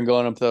just Aaron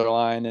going up to the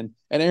line. And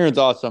Aaron's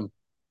awesome.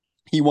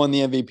 He won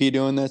the MVP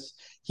doing this.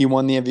 He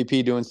won the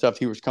MVP doing stuff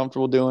he was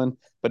comfortable doing.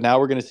 But now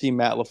we're going to see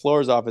Matt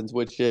LaFleur's offense,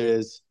 which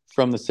is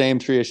from the same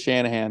tree as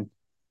Shanahan,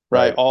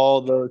 right? Right.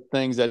 All those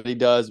things that he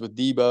does with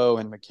Debo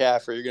and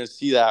McCaffrey, you're going to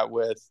see that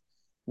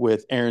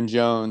with Aaron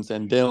Jones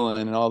and Dillon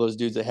and all those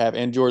dudes they have.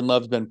 And Jordan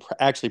Love's been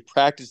actually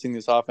practicing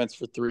this offense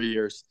for 3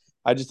 years.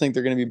 I just think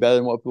they're going to be better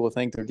than what people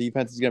think. Their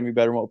defense is going to be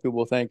better than what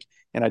people think.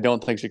 And I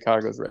don't think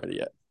Chicago's ready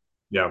yet.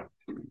 Yeah.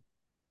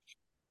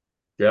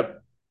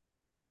 Yep.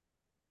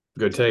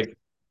 Good take.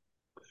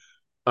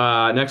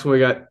 Next one we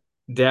got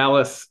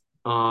Dallas,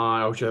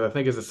 which I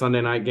think is a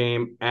Sunday night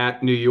game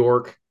at New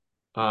York.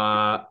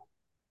 Dallas,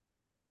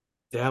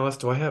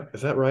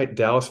 is that right?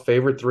 Dallas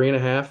favored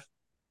 3.5.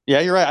 Yeah,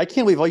 you're right. I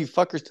can't believe all you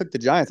fuckers took the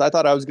Giants. I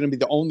thought I was going to be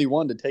the only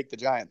one to take the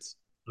Giants.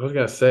 I was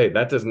gonna say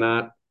that does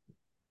not.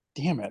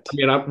 Damn it. I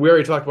mean, we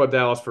already talked about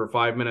Dallas for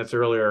 5 minutes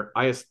earlier.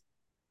 I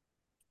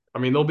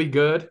mean, they'll be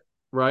good,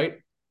 right?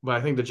 But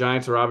I think the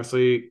Giants are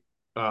obviously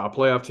a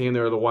playoff team. They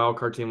were the wild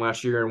card team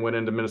last year and went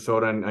into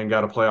Minnesota and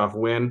got a playoff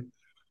win.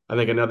 I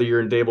think another year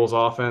in Dable's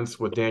offense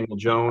with Daniel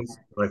Jones,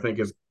 who I think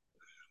has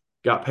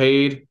got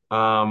paid.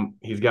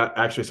 He's got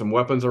actually some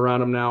weapons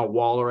around him now.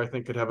 Waller, I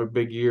think, could have a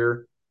big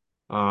year.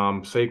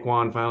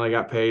 Saquon finally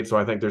got paid, so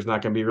I think there's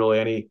not going to be really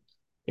any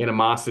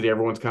animosity.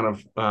 Everyone's kind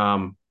of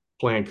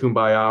playing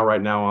kumbaya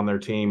right now on their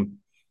team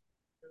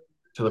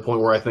to the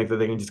point where I think that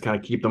they can just kind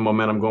of keep the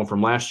momentum going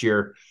from last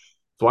year.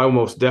 So I will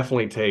most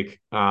definitely take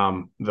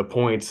the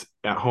points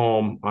at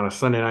home on a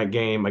Sunday night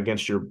game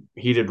against your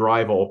heated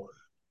rival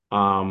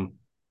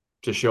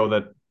to show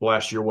that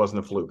last year wasn't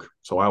a fluke.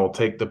 So I will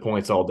take the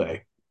points all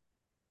day.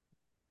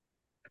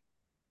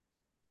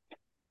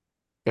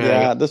 Yeah,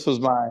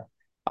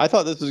 I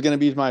thought this was going to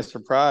be my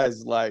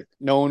surprise. Like,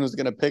 no one was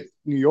going to pick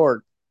New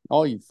York.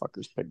 All you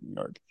fuckers picked New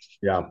York.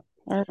 Yeah.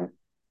 All right.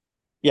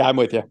 Yeah, I'm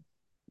with you.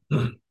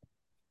 All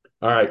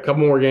right, a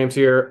couple more games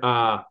here.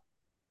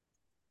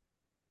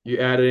 You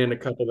added in a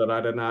couple that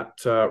I did not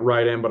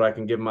write in, but I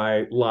can give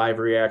my live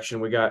reaction.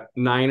 We got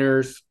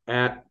Niners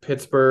at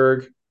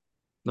Pittsburgh.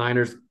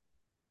 Niners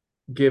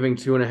giving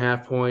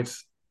 2.5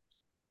 points.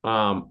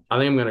 I think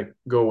I'm going to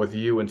go with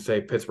you and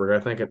say Pittsburgh.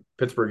 I think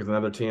Pittsburgh is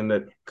another team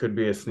that could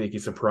be a sneaky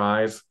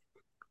surprise.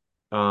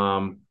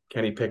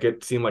 Kenny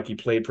Pickett seemed like he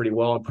played pretty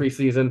well in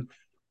preseason,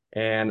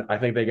 and I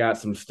think they got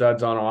some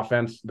studs on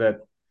offense that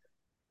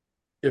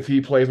if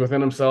he plays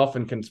within himself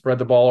and can spread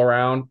the ball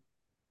around,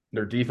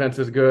 their defense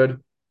is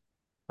good.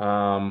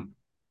 Niners,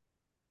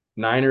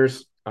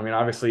 I mean,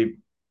 obviously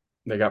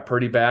they got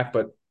Purdy back,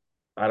 but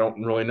I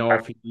don't really know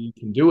if he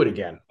can do it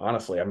again,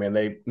 honestly. I mean,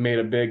 they made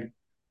a big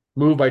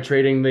move by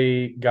trading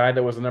the guy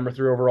that was the number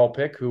 3 overall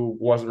pick who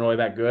wasn't really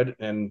that good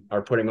and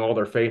are putting all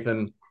their faith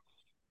in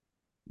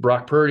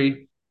Brock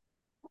Purdy.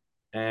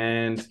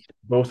 And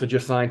Bosa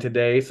just signed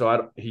today, so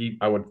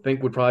I would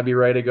think would probably be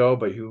ready to go,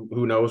 but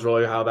who knows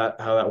really how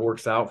that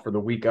works out for the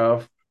week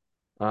of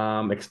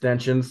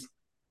extensions.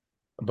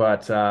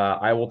 But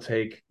I will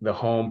take the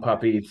home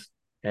puppies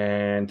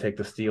and take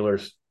the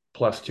Steelers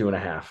plus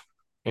 2.5.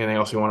 Anything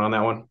else you want on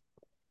that one?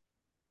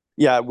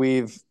 Yeah,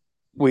 we've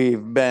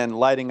been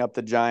lighting up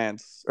the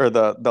Giants or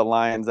the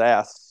Lions'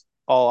 ass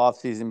all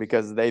offseason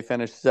because they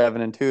finished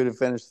 7-2 to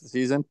finish the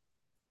season.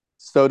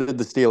 So did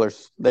the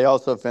Steelers. They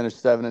also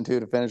finished 7-2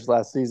 to finish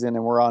last season,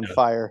 and we're on Yeah.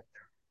 fire.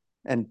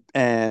 And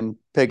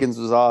Pickens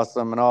was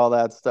awesome and all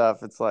that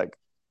stuff. It's like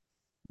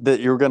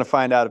that you're going to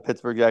find out if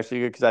Pittsburgh's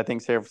actually good because I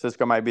think San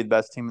Francisco might be the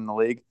best team in the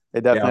league.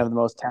 They definitely Yeah. have the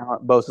most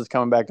talent. Bosa's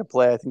coming back to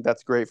play. I think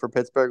that's great for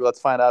Pittsburgh. Let's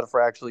find out if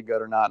we're actually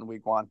good or not in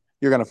week 1.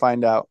 You're going to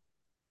find out.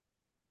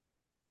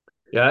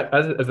 Yeah,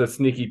 as a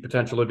sneaky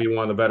potential to be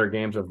one of the better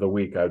games of the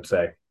week, I would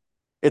say.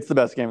 It's the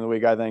best game of the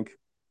week, I think.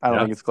 I don't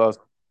Yeah. think it's close.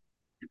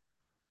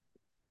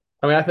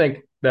 I mean, I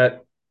think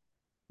that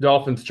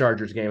Dolphins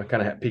Chargers game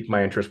kind of piqued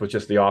my interest with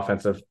just the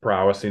offensive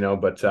prowess,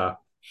 but For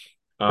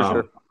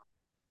sure.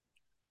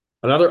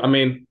 another, I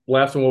mean,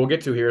 last one we'll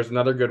get to here is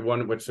another good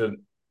one, which is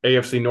an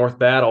AFC North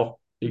battle.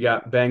 You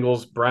got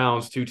Bengals,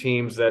 Browns, two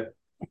teams that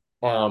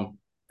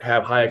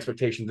have high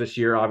expectations this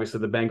year. Obviously,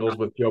 the Bengals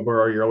with Joe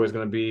Burrow, you're always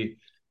going to be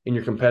in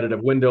your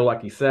competitive window,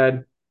 like you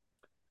said.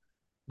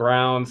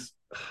 Browns,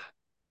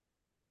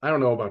 I don't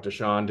know about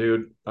Deshaun,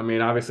 dude. I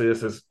mean, obviously,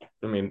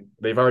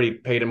 they've already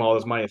paid him all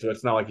his money, so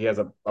it's not like he has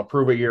a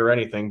prove it year or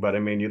anything. But I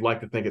mean, you'd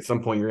like to think at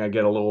some point you're going to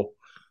get a little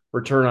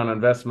return on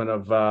investment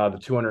of the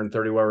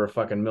 230 whatever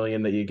fucking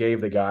million that you gave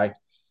the guy.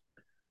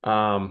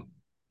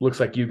 Looks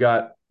like you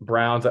got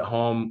Browns at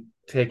home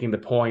taking the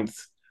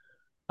points.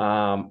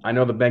 I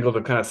know the Bengals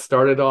have kind of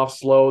started off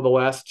slow the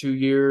last 2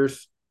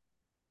 years.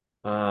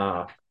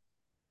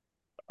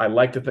 I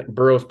like to think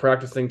Burrow's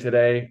practicing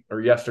today or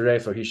yesterday,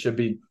 so he should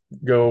be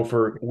go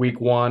for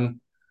week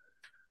 1.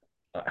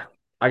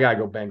 I gotta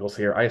go Bengals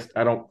here. I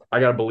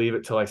gotta believe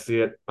it till I see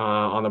it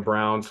on the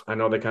Browns. I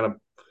know they kind of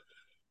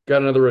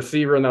got another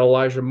receiver in that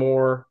Elijah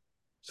Moore,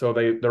 so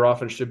their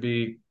offense should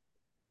be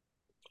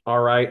all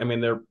right. I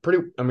mean they're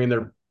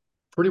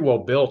pretty well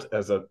built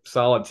as a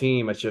solid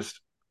team. It's just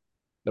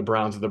the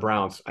Browns are the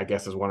Browns, I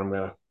guess is what I'm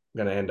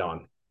gonna end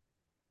on.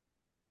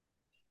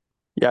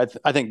 Yeah,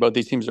 I think both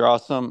these teams are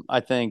awesome.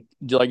 I think,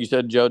 like you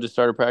said, Joe just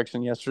started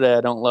practicing yesterday.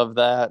 I don't love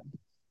that.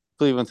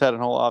 Cleveland's had a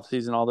whole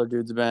offseason. All their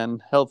dudes have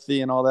been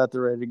healthy and all that.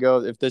 They're ready to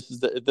go. If this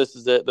is it, this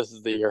is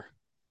the year.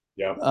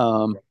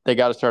 Yeah. They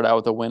got to start out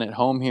with a win at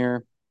home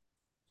here.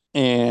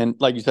 And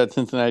like you said,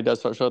 Cincinnati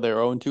does show they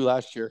were 0-2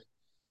 last year.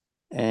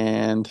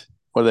 And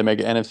what did they make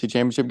an NFC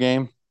Championship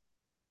game?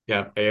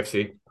 Yeah,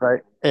 AFC.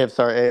 Right.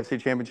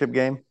 AFC Championship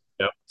game.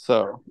 Yep.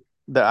 So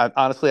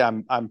honestly,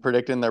 I'm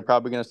predicting they're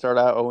probably going to start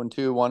out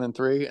 0-2,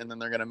 1-3, and then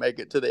they're going to make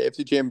it to the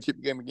AFC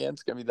Championship game again.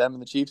 It's going to be them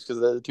and the Chiefs because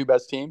they're the two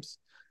best teams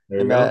There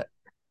in you go. that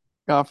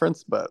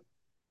conference. But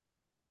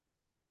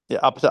yeah,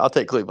 I'll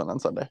take Cleveland on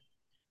Sunday.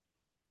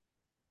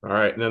 All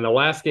right, and then the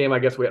last game, I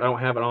guess I don't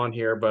have it on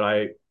here, but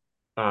I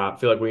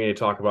feel like we need to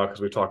talk about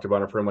because we talked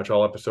about it pretty much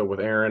all episode with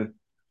Aaron.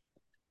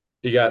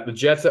 You got the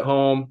Jets at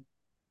home,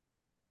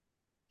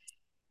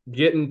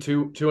 getting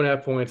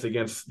 2.5 points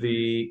against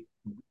the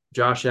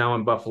Josh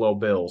Allen Buffalo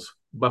Bills.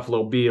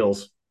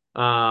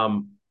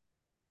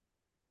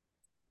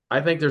 I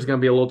think there's going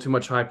to be a little too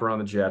much hype around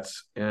the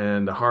Jets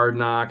and the Hard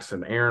Knocks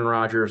and Aaron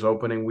Rodgers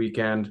opening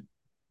weekend.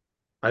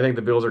 I think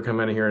the Bills are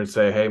coming in here and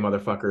say, "Hey,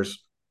 motherfuckers,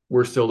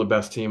 we're still the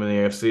best team in the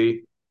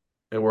AFC,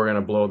 and we're going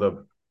to blow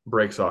the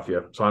brakes off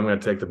you." So I'm going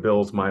to take the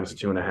Bills minus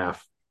 2.5.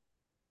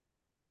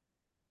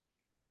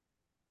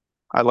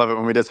 I love it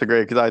when we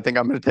disagree because I think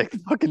I'm going to take the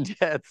fucking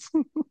Jets.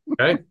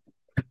 Okay.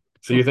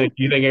 So you think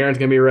Aaron's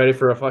going to be ready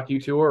for a fuck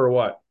you tour or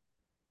what?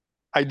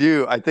 I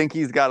do. I think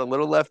he's got a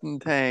little left in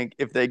the tank.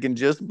 If they can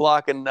just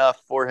block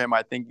enough for him,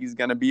 I think he's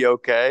going to be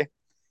okay.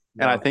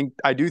 And Yeah.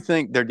 I do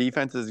think their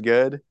defense is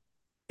good.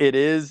 It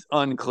is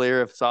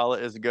unclear if Saleh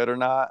is good or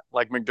not.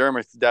 Like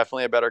McDermott's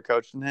definitely a better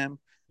coach than him.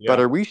 But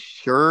Yeah. are we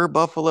sure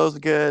Buffalo's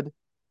good?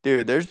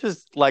 Dude, there's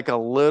just like a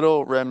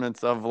little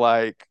remnants of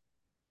like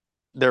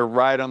they're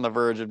right on the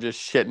verge of just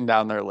shitting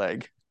down their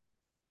leg.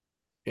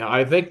 Yeah,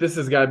 I think this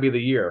has got to be the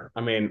year.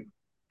 I mean,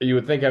 you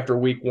would think after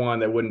week 1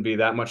 that wouldn't be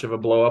that much of a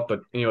blow up,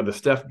 but the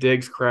Steph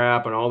Diggs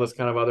crap and all this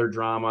kind of other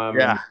drama. I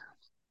mean,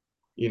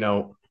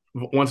 Yeah.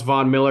 once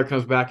Von Miller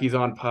comes back, he's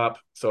on pup.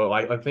 So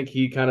I think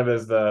he kind of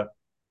is the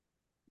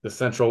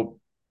central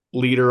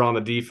leader on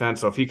the defense.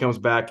 So if he comes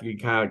back, you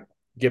kind of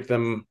get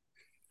them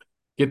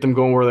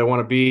going where they want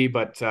to be.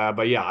 But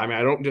yeah, I mean,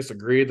 I don't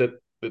disagree that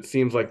it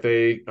seems like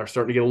they are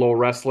starting to get a little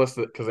restless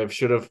because they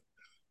should have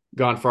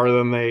gone farther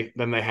than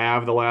they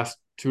have the last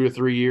 2 to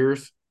 3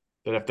 years.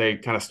 That if they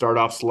kind of start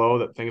off slow,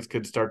 that things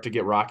could start to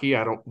get rocky.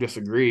 I don't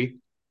disagree,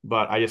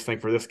 but I just think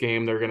for this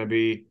game they're going to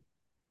be.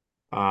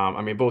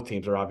 I mean, both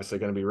teams are obviously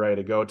going to be ready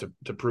to go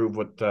to prove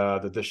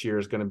that this year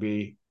is going to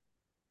be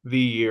the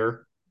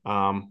year.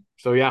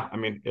 So yeah, I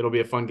mean, it'll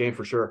be a fun game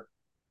for sure.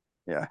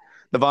 Yeah.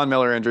 The Von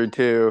Miller injury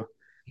too.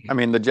 I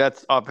mean, the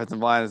Jets offensive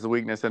line is the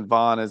weakness and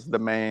Von is the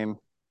main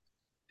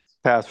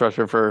pass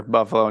rusher for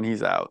Buffalo and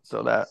he's out.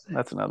 So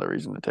that's another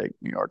reason to take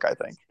New York, I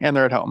think. And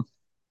they're at home.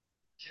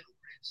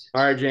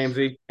 All right,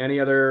 Jamesy, any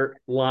other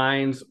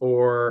lines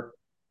or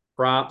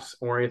props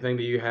or anything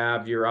that you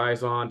have your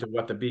eyes on to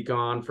what to beak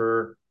on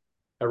for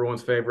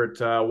everyone's favorite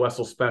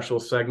Wessel special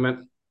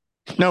segment?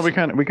 No, we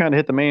kind of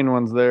hit the main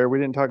ones there. We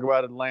didn't talk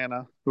about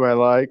Atlanta, who I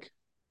like.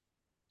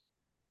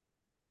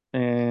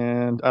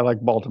 And I like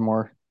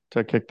Baltimore.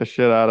 to kick the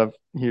shit out of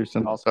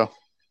Houston also.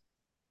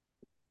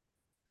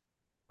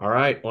 All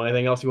right. Well,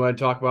 anything else you want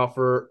to talk about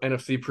for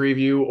NFC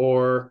preview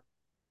or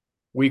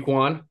week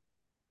one?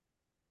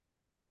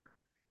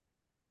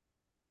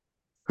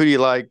 Who do you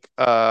like?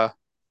 What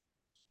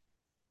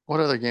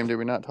other game did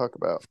we not talk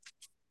about?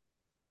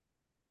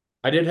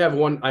 I did have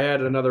one. I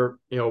had another,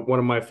 one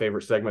of my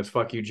favorite segments.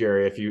 Fuck you,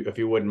 Jerry, if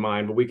you wouldn't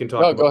mind, but we can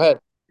talk No, about. go ahead.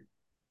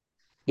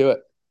 Do it.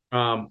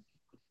 Um,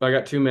 I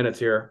got 2 minutes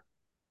here,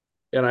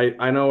 and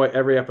I know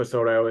every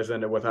episode I always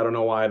end it with I don't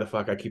know why the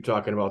fuck I keep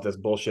talking about this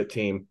bullshit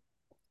team,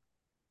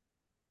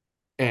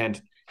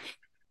 and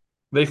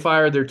they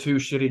fired their two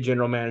shitty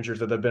general managers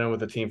that have been with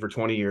the team for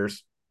 20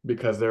 years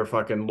because they're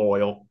fucking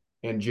loyal.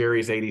 And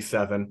Jerry's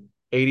 87,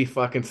 80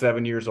 fucking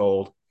 7 years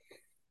old.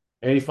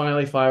 And he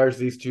finally fires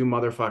these two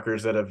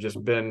motherfuckers that have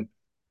just been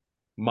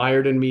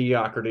mired in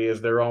mediocrity, as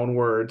their own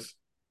words,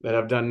 that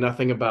have done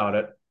nothing about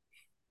it.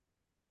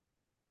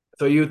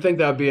 So you'd think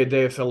that would be a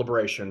day of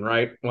celebration,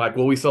 right? Like,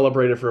 well, we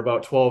celebrated for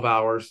about 12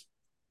 hours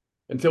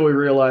until we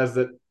realized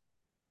that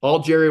all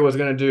Jerry was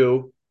going to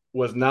do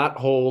was not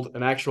hold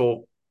an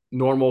actual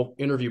normal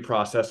interview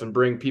process and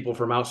bring people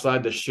from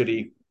outside the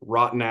shitty,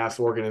 rotten ass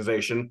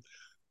organization,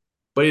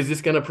 but he's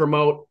just going to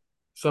promote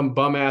some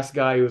bum ass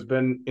guy who's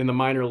been in the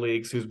minor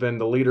leagues, who's been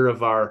the leader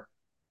of our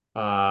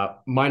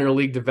minor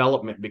league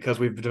development, because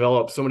we've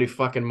developed so many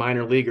fucking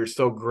minor leaguers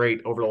so great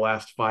over the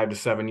last 5 to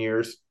 7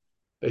 years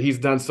that he's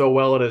done so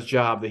well at his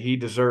job that he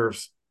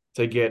deserves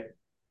to get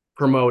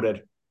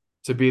promoted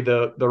to be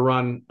the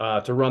run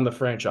to run the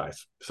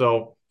franchise.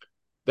 So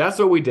that's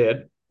what we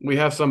did. We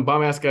have some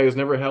bum ass guy who's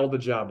never held the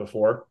job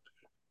before,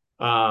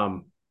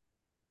 um,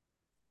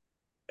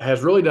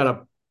 has really done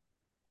a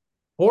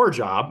poor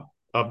job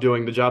of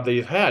doing the job that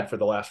he's had for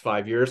the last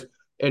 5 years.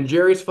 And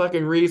Jerry's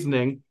fucking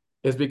reasoning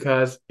is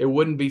because it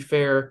wouldn't be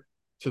fair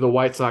to the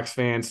White Sox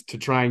fans to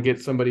try and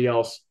get somebody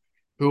else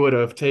who would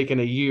have taken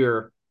a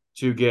year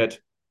to get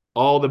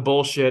all the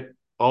bullshit,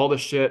 all the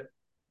shit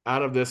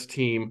out of this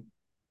team.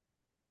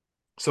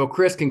 So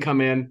Chris can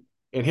come in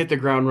and hit the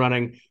ground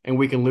running, and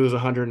we can lose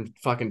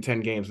 110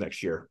 games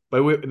next year.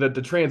 But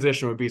the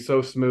transition would be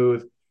so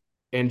smooth,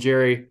 and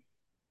Jerry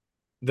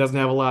doesn't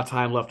have a lot of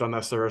time left on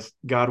this earth,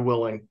 God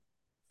willing.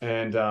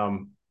 And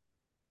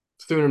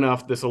soon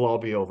enough, this will all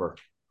be over.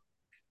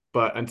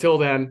 But until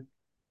then,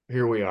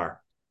 here we are.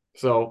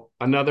 So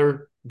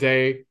another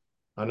day,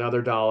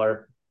 another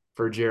dollar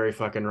for Jerry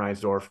fucking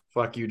Reinsdorf.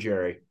 Fuck you,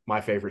 Jerry.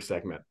 My favorite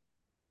segment.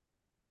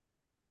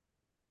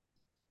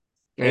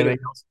 Anything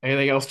else?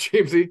 Anything else,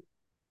 Jamesy?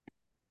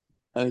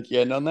 I think you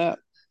had on that.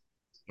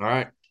 All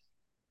right.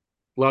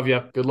 Love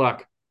you. Good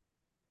luck.